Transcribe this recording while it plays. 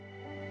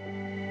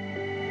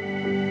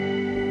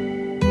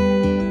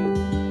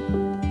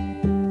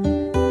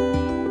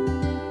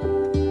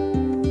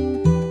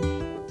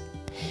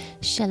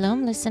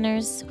Shalom,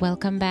 listeners.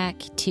 Welcome back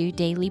to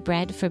Daily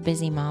Bread for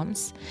Busy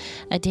Moms,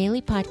 a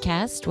daily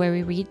podcast where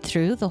we read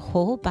through the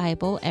whole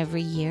Bible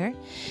every year.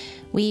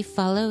 We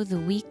follow the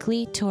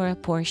weekly Torah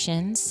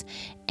portions,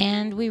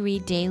 and we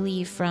read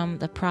daily from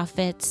the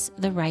prophets,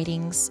 the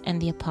writings,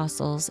 and the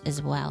apostles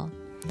as well.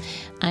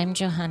 I'm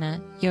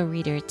Johanna, your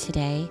reader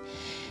today.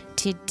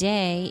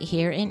 Today,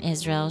 here in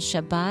Israel,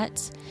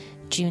 Shabbat,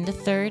 June the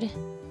 3rd,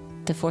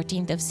 the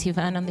 14th of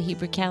Sivan on the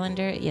Hebrew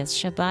calendar. Yes,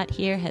 Shabbat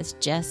here has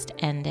just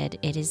ended.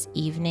 It is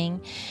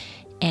evening,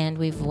 and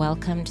we've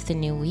welcomed the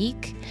new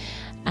week.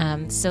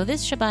 So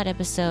this Shabbat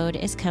episode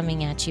is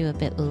coming at you a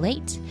bit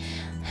late.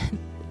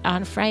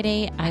 On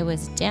Friday, I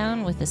was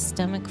down with a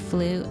stomach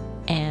flu,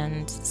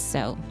 and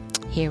so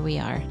here we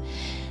are.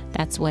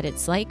 That's what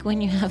it's like when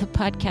you have a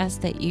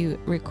podcast that you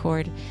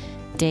record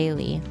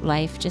daily.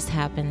 Life just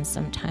happens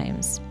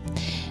sometimes.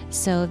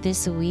 So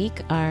this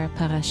week, our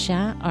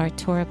parasha, our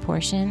Torah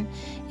portion,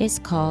 is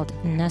called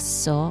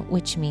Naso,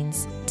 which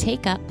means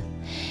take up.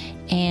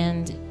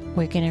 And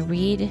we're going to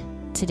read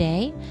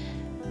today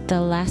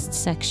the last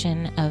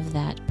section of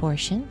that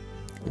portion,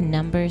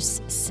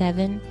 Numbers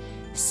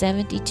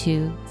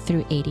 7:72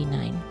 through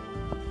 89.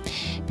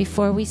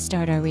 Before we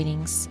start our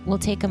readings, we'll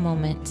take a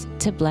moment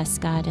to bless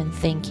God and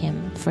thank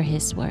Him for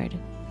His word.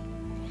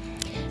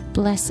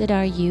 Blessed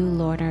are you,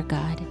 Lord our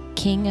God,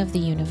 King of the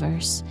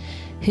universe,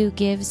 who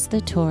gives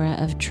the Torah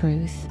of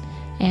truth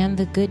and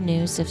the good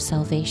news of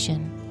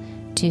salvation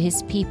to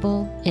His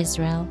people,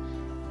 Israel,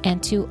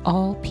 and to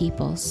all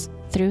peoples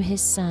through His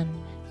Son,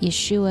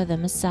 Yeshua the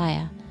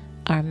Messiah,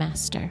 our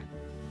Master.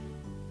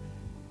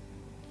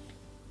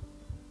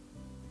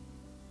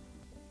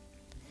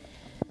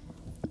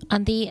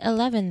 On the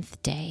 11th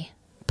day,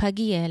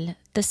 Pagiel,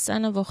 the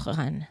son of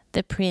Ochran,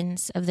 the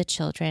prince of the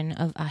children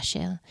of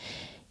Asher,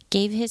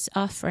 gave his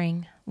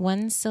offering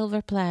 1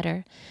 silver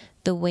platter,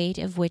 the weight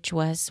of which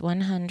was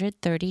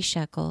 130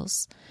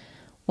 shekels,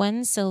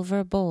 1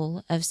 silver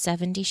bowl of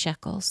 70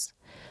 shekels,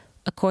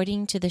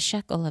 according to the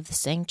shekel of the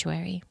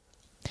sanctuary,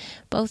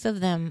 both of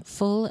them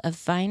full of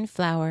fine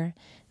flour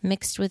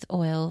mixed with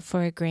oil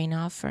for a grain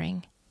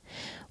offering,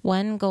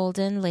 1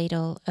 golden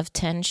ladle of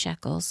 10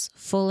 shekels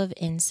full of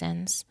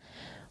incense,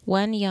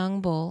 1 young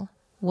bull,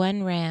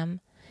 1 ram,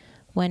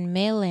 1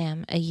 male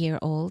lamb a year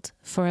old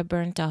for a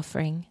burnt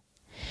offering,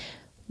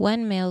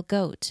 1 male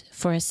goat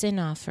for a sin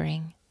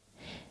offering,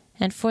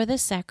 and for the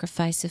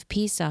sacrifice of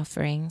peace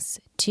offerings,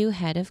 2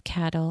 head of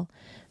cattle,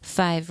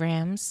 5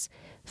 rams,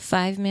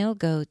 5 male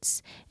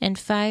goats, and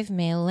 5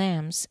 male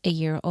lambs a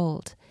year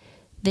old.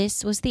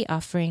 This was the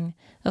offering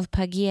of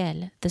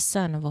Pagiel, the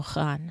son of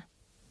Ochran.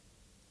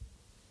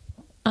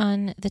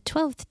 On the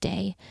 12th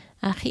day,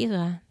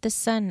 Achira, the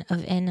son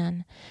of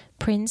Enan,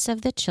 prince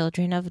of the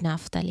children of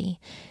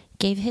Naphtali,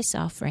 gave his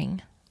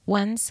offering,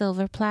 1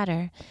 silver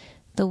platter,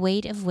 the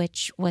weight of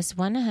which was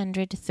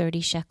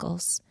 130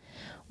 shekels,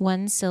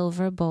 1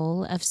 silver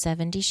bowl of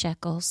 70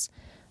 shekels,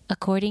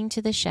 according to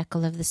the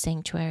shekel of the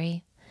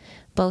sanctuary,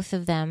 both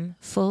of them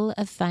full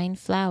of fine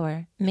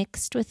flour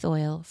mixed with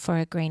oil for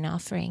a grain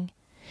offering,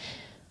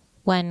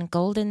 1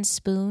 golden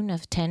spoon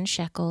of 10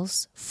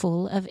 shekels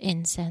full of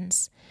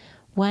incense,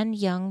 1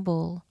 young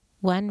bull,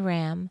 1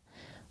 ram,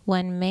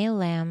 1 male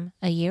lamb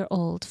a year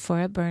old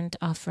for a burnt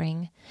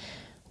offering,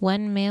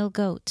 1 male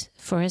goat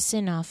for a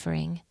sin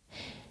offering,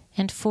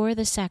 and for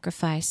the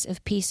sacrifice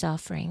of peace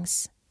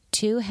offerings,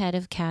 2 head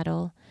of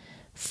cattle,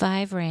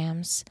 5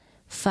 rams,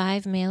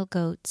 5 male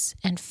goats,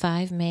 and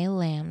 5 male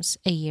lambs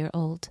a year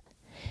old.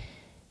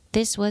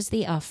 This was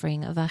the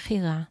offering of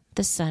Achira,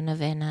 the son of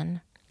Enan.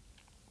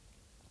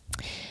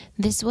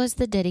 This was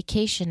the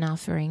dedication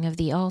offering of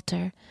the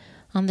altar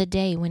on the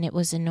day when it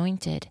was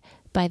anointed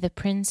by the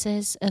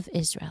princes of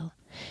Israel.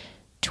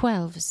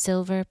 12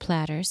 silver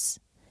platters,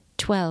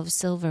 12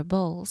 silver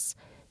bowls,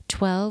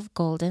 12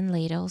 golden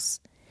ladles,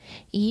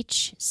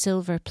 each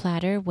silver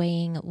platter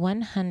weighing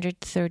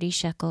 130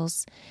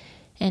 shekels,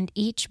 and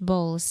each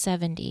bowl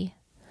 70.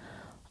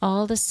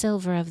 All the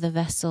silver of the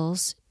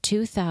vessels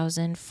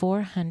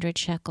 2,400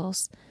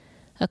 shekels,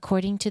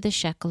 according to the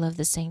shekel of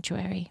the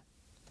sanctuary.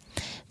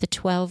 The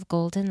 12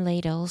 golden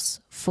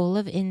ladles full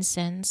of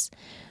incense,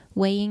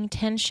 weighing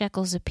 10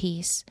 shekels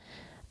apiece,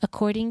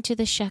 according to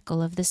the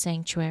shekel of the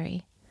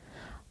sanctuary.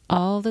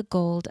 All the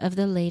gold of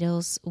the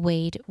ladles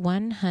weighed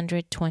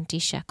 120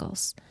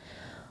 shekels.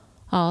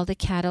 All the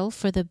cattle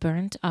for the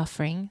burnt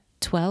offering,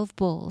 12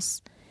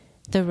 bulls,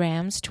 the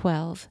rams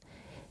 12,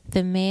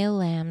 the male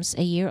lambs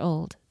a year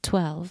old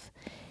 12,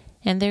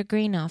 and their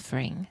grain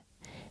offering,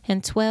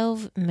 and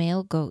 12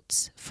 male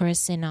goats for a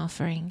sin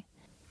offering,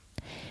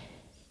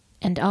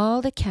 and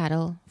all the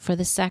cattle for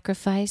the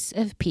sacrifice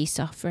of peace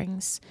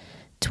offerings,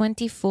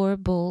 24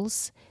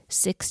 bulls,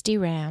 60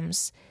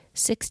 rams,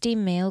 60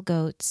 male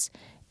goats,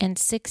 and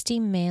 60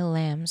 male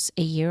lambs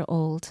a year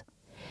old.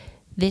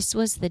 This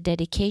was the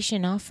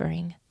dedication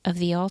offering of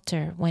the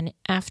altar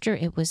after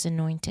it was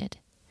anointed.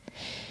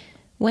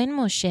 When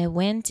Moshe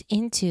went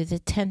into the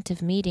tent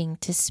of meeting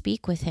to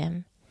speak with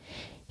him,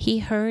 he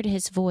heard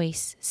his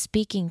voice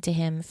speaking to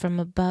him from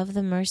above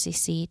the mercy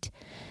seat,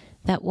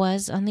 that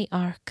was on the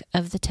ark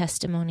of the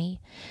testimony,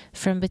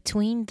 from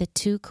between the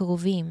two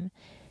cherubim,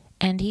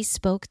 and he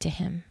spoke to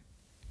him.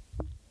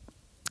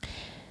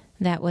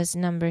 That was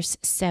Numbers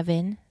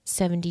 7,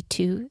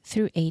 72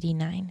 through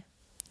 89.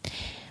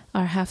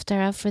 Our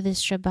haftarah for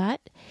this Shabbat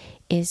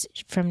is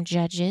from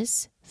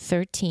Judges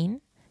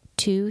 13,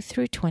 2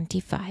 through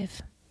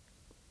 25.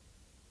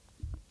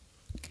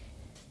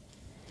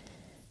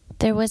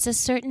 There was a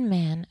certain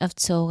man of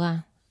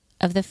Tzorah,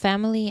 of the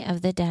family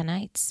of the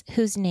Danites,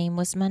 whose name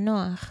was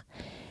Manoach,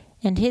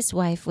 and his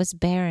wife was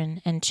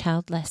barren and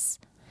childless.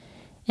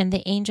 And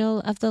the angel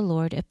of the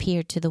Lord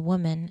appeared to the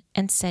woman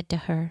and said to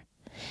her,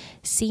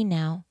 See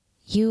now,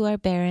 you are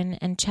barren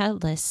and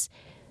childless,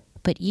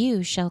 but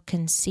you shall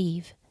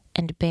conceive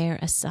and bear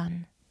a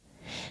son.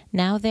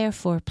 Now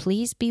therefore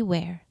please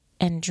beware,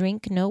 and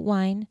drink no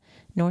wine,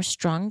 nor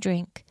strong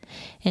drink,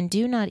 and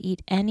do not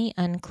eat any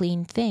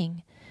unclean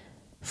thing.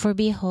 For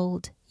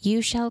behold,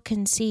 you shall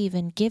conceive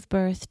and give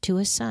birth to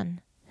a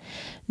son.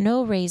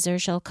 No razor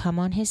shall come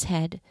on his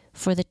head,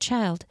 for the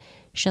child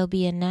shall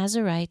be a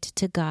Nazarite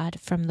to God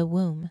from the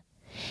womb.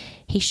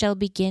 He shall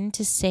begin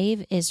to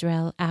save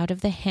Israel out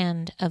of the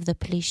hand of the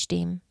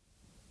Plishtim.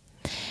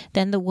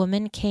 Then the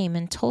woman came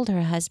and told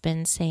her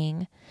husband,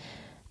 saying,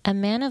 A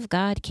man of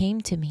God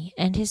came to me,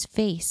 and his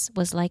face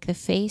was like the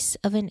face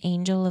of an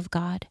angel of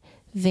God,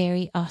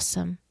 very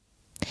awesome.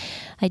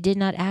 I did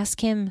not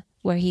ask him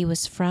where he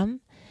was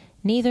from,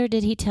 neither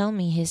did he tell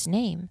me his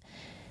name.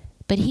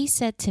 But he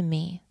said to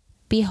me,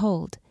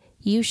 Behold,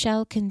 you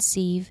shall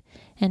conceive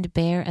and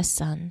bear a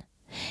son.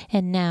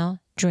 And now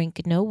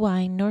drink no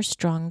wine nor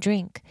strong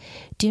drink.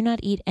 Do not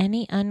eat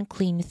any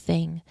unclean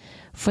thing,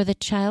 for the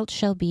child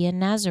shall be a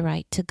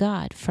Nazarite to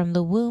God from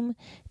the womb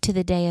to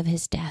the day of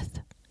his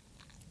death.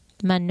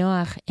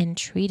 Manoach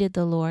entreated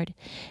the Lord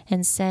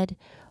and said,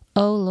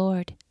 O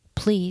Lord,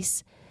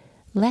 please,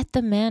 let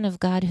the man of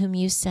God whom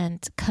you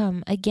sent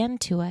come again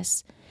to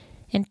us,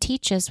 and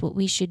teach us what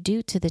we should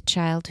do to the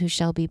child who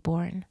shall be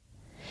born.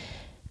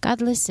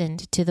 God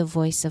listened to the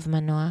voice of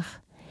Manoach,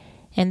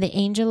 and the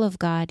angel of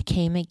God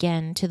came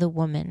again to the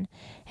woman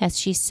as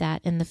she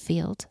sat in the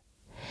field.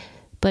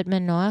 But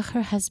Manoach,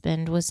 her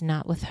husband, was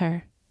not with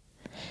her.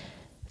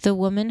 The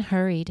woman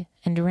hurried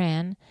and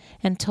ran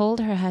and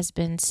told her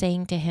husband,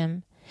 saying to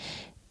him,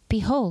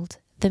 Behold,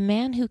 the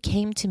man who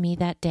came to me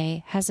that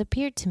day has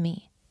appeared to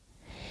me.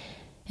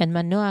 And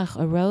Manoach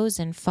arose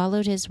and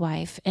followed his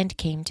wife and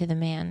came to the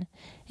man,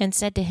 and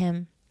said to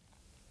him,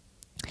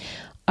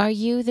 Are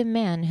you the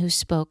man who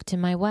spoke to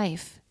my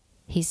wife?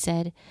 He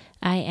said,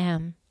 I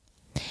am.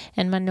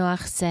 And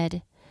Manoach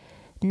said,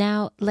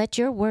 Now let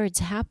your words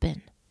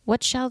happen.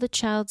 What shall the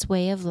child's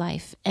way of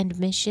life and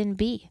mission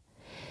be?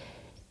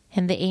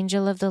 And the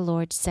angel of the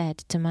Lord said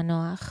to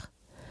Manoach,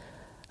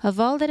 Of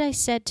all that I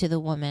said to the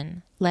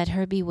woman, let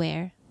her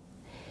beware.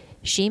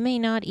 She may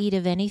not eat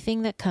of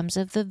anything that comes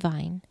of the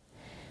vine,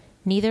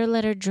 neither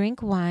let her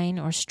drink wine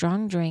or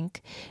strong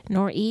drink,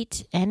 nor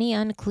eat any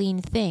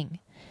unclean thing.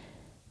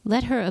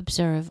 Let her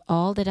observe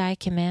all that I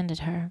commanded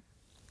her.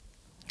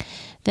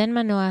 Then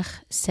Manoach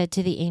said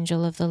to the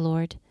angel of the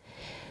Lord,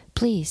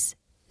 Please,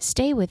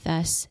 stay with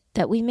us,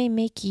 that we may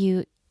make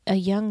you a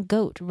young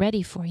goat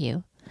ready for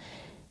you.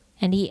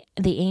 And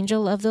the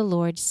angel of the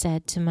Lord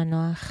said to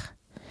Manoach,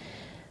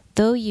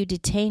 Though you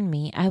detain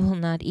me, I will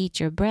not eat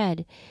your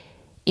bread.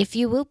 If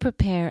you will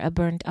prepare a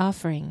burnt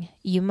offering,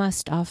 you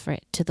must offer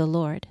it to the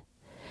Lord.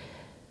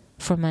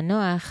 For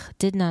Manoach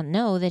did not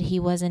know that he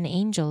was an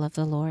angel of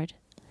the Lord.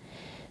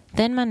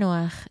 Then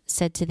Manoach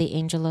said to the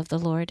angel of the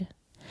Lord,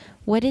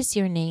 What is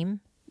your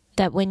name,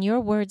 that when your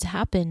words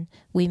happen,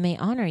 we may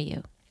honor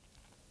you?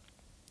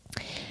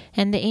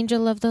 And the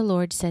angel of the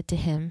Lord said to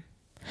him,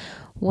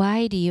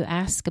 Why do you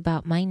ask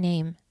about my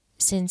name,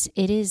 since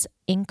it is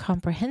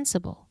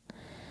incomprehensible?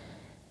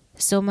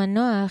 So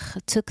Manoach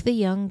took the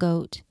young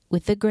goat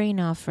with the grain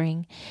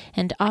offering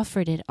and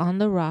offered it on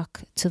the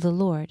rock to the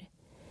Lord.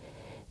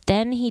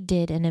 Then he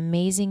did an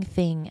amazing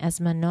thing as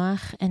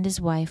Manoach and his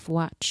wife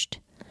watched.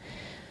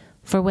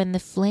 For when the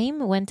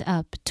flame went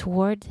up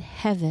toward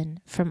heaven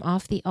from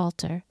off the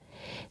altar,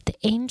 the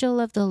angel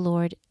of the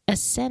Lord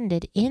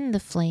ascended in the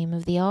flame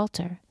of the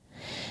altar.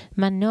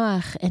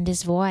 Manoach and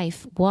his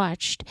wife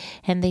watched,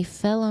 and they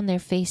fell on their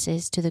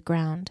faces to the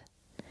ground.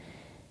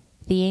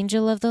 The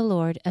angel of the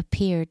Lord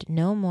appeared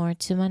no more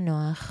to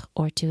Manoach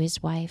or to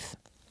his wife.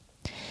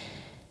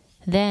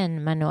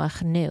 Then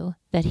Manoach knew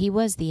that he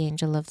was the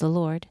angel of the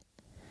Lord.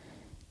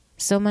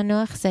 So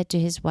Manoach said to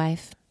his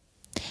wife,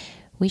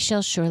 We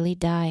shall surely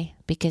die,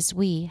 because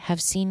we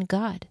have seen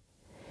God.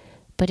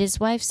 But his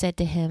wife said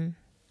to him,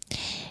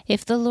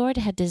 If the Lord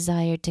had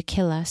desired to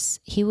kill us,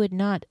 he would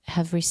not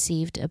have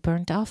received a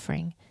burnt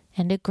offering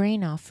and a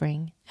grain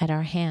offering at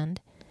our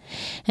hand,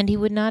 and he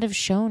would not have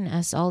shown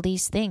us all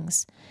these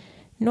things,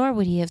 nor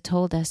would he have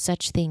told us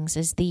such things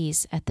as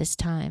these at this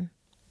time.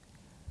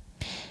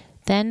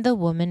 Then the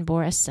woman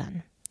bore a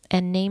son,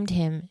 and named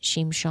him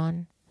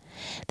Shimshon.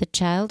 The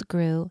child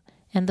grew,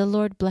 and the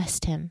Lord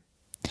blessed him.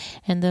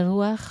 And the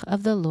Ruach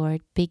of the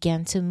Lord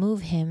began to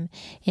move him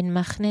in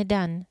Machne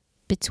Dan,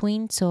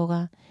 between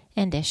Tzorah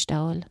and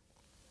Eshtaol.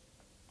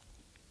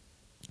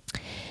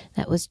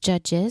 That was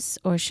Judges,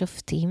 or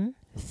Shoftim,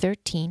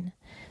 13,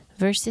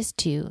 verses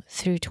 2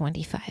 through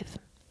 25.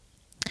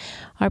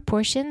 Our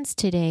portions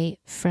today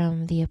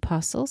from the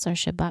Apostles, our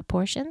Shabbat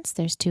portions,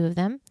 there's 2 of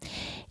them,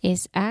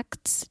 is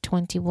Acts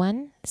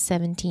 21,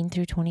 17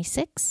 through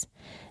 26,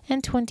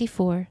 and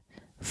 24,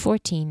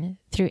 14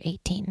 through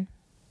 18.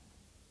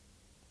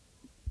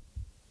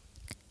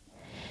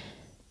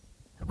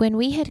 When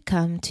we had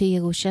come to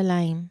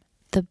Yerushalayim,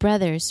 the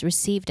brothers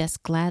received us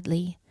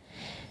gladly.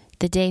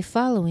 The day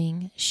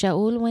following,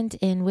 Shaul went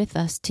in with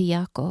us to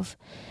Yaakov,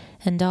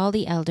 and all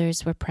the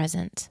elders were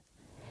present.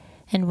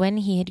 And when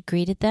he had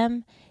greeted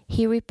them,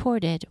 he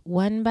reported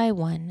one by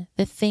one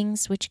the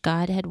things which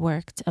God had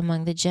worked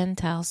among the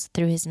Gentiles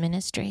through his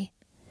ministry.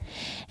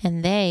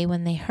 And they,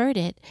 when they heard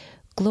it,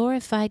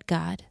 glorified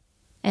God.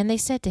 And they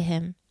said to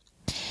him,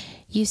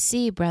 "You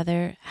see,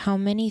 brother, how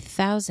many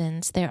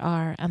thousands there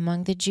are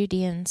among the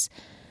Judeans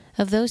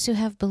of those who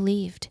have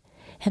believed,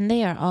 and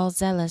they are all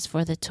zealous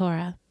for the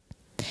Torah.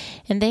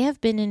 And they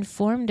have been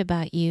informed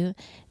about you,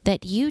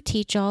 that you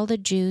teach all the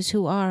Jews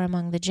who are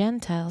among the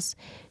Gentiles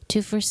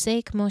to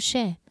forsake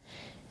Moshe,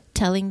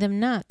 telling them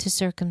not to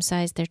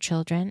circumcise their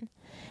children,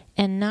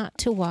 and not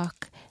to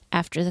walk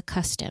after the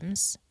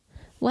customs.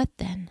 What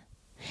then?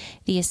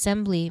 The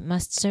assembly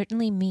must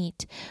certainly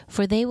meet,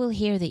 for they will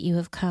hear that you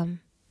have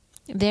come.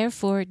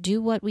 Therefore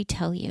do what we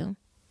tell you.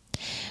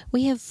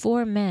 We have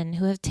 4 men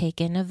who have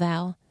taken a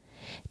vow.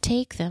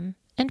 Take them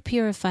and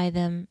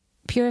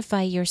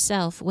purify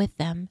yourself with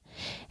them,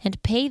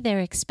 and pay their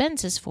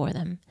expenses for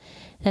them,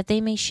 that they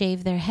may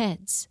shave their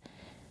heads.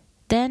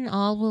 Then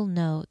all will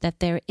know that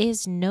there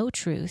is no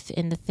truth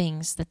in the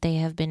things that they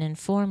have been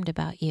informed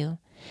about you,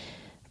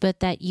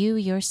 but that you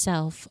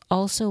yourself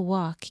also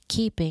walk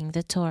keeping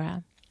the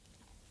Torah.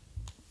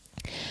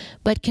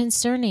 But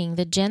concerning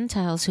the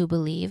Gentiles who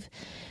believe,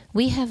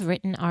 we have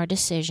written our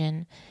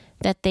decision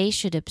that they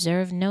should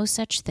observe no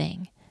such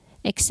thing,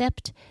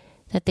 except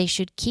that they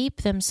should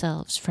keep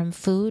themselves from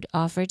food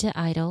offered to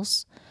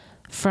idols,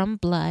 from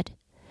blood,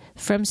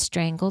 from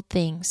strangled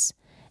things,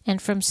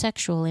 and from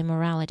sexual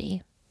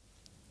immorality."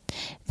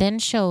 Then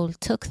Shaul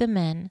took the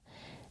men,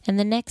 and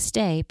the next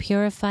day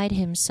purified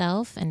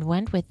himself and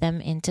went with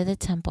them into the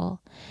temple,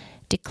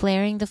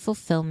 declaring the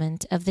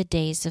fulfillment of the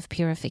days of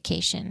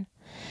purification,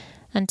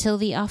 until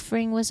the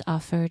offering was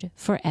offered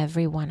for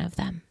every one of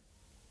them.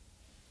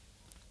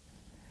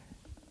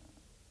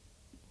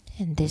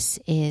 And this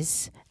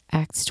is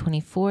Acts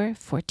 24,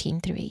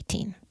 14 through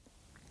 18.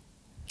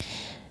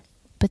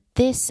 "But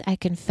this I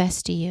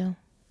confess to you,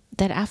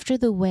 that after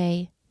the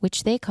way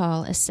which they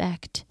call a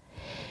sect,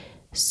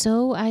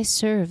 so I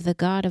serve the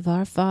God of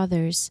our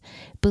fathers,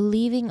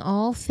 believing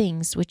all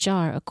things which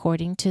are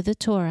according to the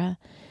Torah,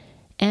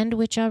 and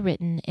which are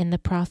written in the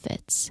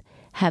prophets,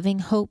 having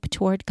hope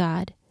toward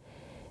God,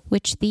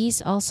 which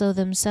these also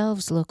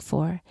themselves look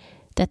for,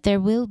 that there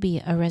will be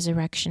a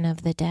resurrection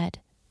of the dead,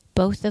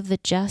 both of the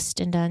just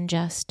and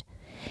unjust.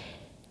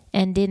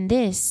 And in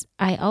this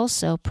I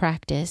also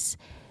practice,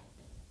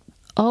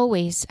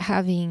 always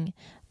having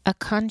a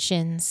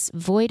conscience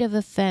void of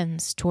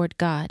offense toward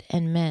God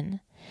and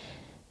men.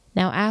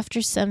 Now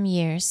after some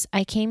years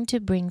I came to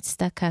bring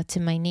tzedakah to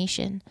my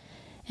nation,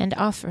 and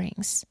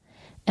offerings,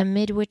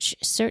 amid which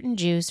certain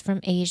Jews from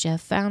Asia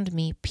found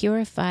me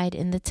purified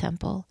in the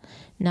temple,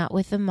 not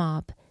with the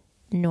mob,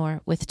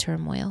 nor with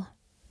turmoil."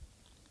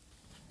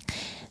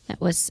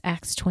 That was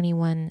Acts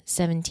 21,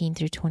 17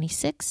 through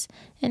 26,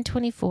 and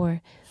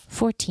 24,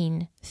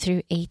 14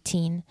 through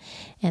 18.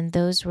 And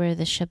those were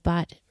the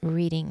Shabbat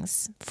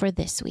readings for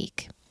this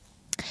week.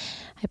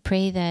 I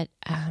pray that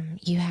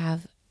you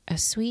have a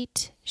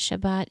sweet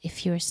Shabbat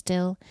if you are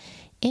still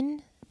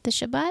in the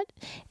Shabbat.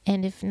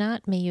 And if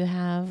not, may you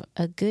have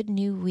a good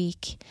new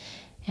week.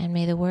 And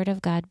may the Word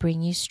of God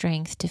bring you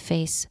strength to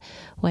face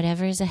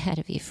whatever is ahead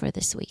of you for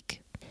this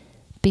week.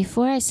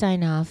 Before I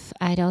sign off,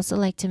 I'd also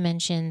like to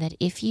mention that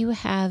if you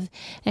have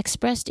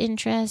expressed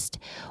interest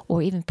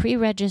or even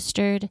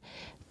pre-registered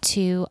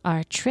to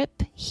our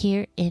trip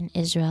here in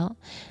Israel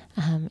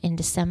in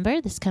December,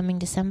 this coming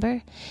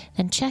December,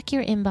 then check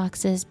your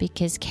inboxes,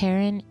 because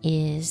Karen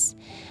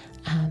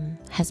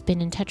has been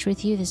in touch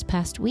with you this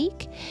past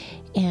week,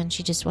 and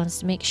she just wants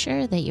to make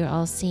sure that you're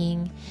all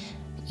seeing,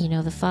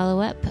 the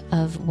follow-up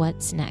of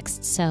what's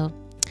next. So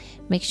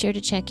make sure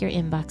to check your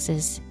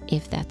inboxes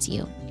if that's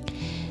you.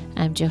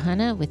 I'm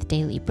Johanna with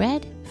Daily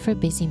Bread for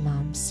Busy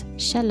Moms.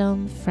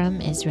 Shalom from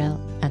Israel.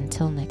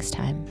 Until next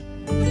time.